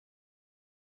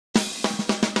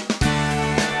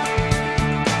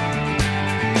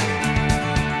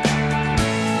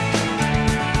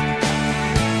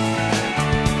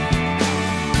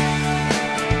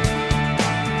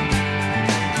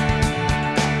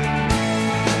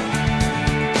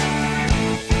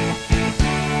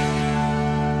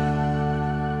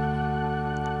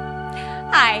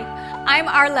I'm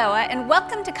Arloa, and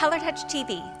welcome to ColorTouch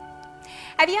TV.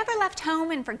 Have you ever left home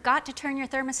and forgot to turn your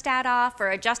thermostat off or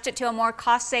adjust it to a more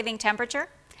cost-saving temperature?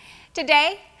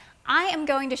 Today, I am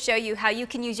going to show you how you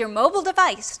can use your mobile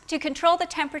device to control the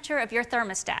temperature of your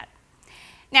thermostat.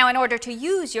 Now, in order to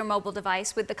use your mobile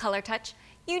device with the ColorTouch,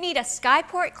 you need a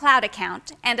Skyport Cloud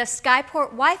account and a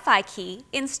Skyport Wi-Fi key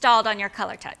installed on your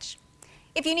ColorTouch.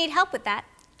 If you need help with that,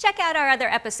 check out our other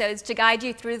episodes to guide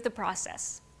you through the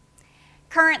process.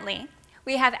 Currently,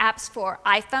 we have apps for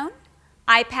iPhone,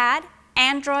 iPad,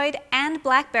 Android, and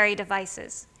BlackBerry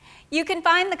devices. You can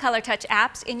find the ColorTouch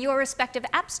apps in your respective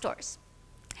app stores.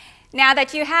 Now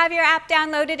that you have your app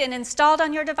downloaded and installed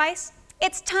on your device,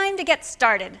 it's time to get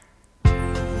started.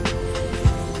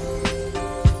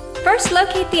 First,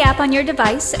 locate the app on your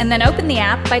device and then open the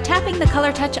app by tapping the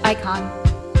ColorTouch icon.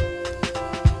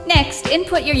 Next,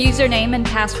 input your username and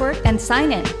password and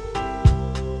sign in.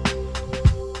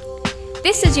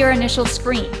 This is your initial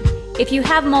screen. If you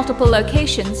have multiple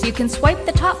locations, you can swipe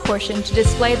the top portion to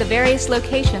display the various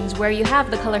locations where you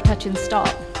have the ColorTouch installed.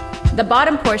 The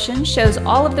bottom portion shows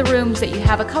all of the rooms that you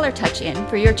have a ColorTouch in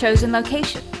for your chosen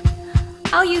location.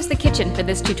 I'll use the kitchen for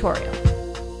this tutorial.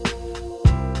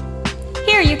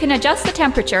 Here you can adjust the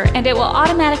temperature and it will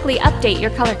automatically update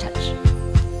your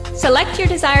ColorTouch. Select your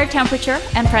desired temperature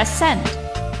and press send.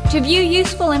 To view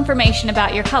useful information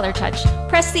about your ColorTouch,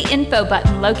 press the info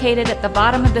button located at the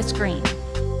bottom of the screen.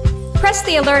 Press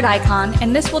the alert icon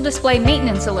and this will display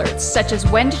maintenance alerts such as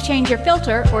when to change your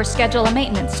filter or schedule a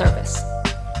maintenance service.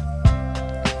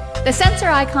 The sensor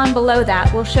icon below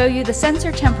that will show you the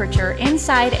sensor temperature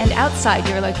inside and outside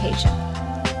your location.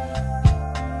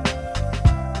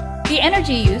 The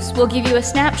energy use will give you a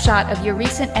snapshot of your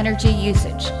recent energy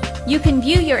usage. You can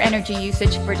view your energy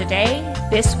usage for today,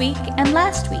 this week, and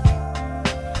last week.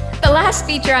 The last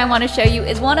feature I want to show you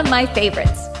is one of my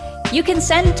favorites. You can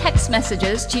send text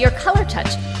messages to your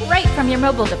ColorTouch right from your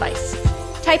mobile device.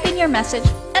 Type in your message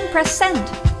and press send.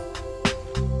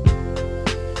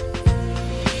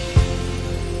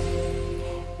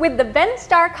 With the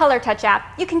Venstar ColorTouch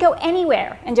app, you can go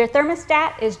anywhere and your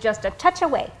thermostat is just a touch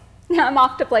away. Now I'm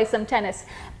off to play some tennis.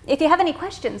 If you have any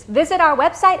questions, visit our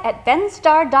website at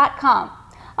venstar.com.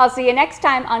 I'll see you next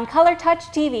time on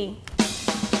ColorTouch TV.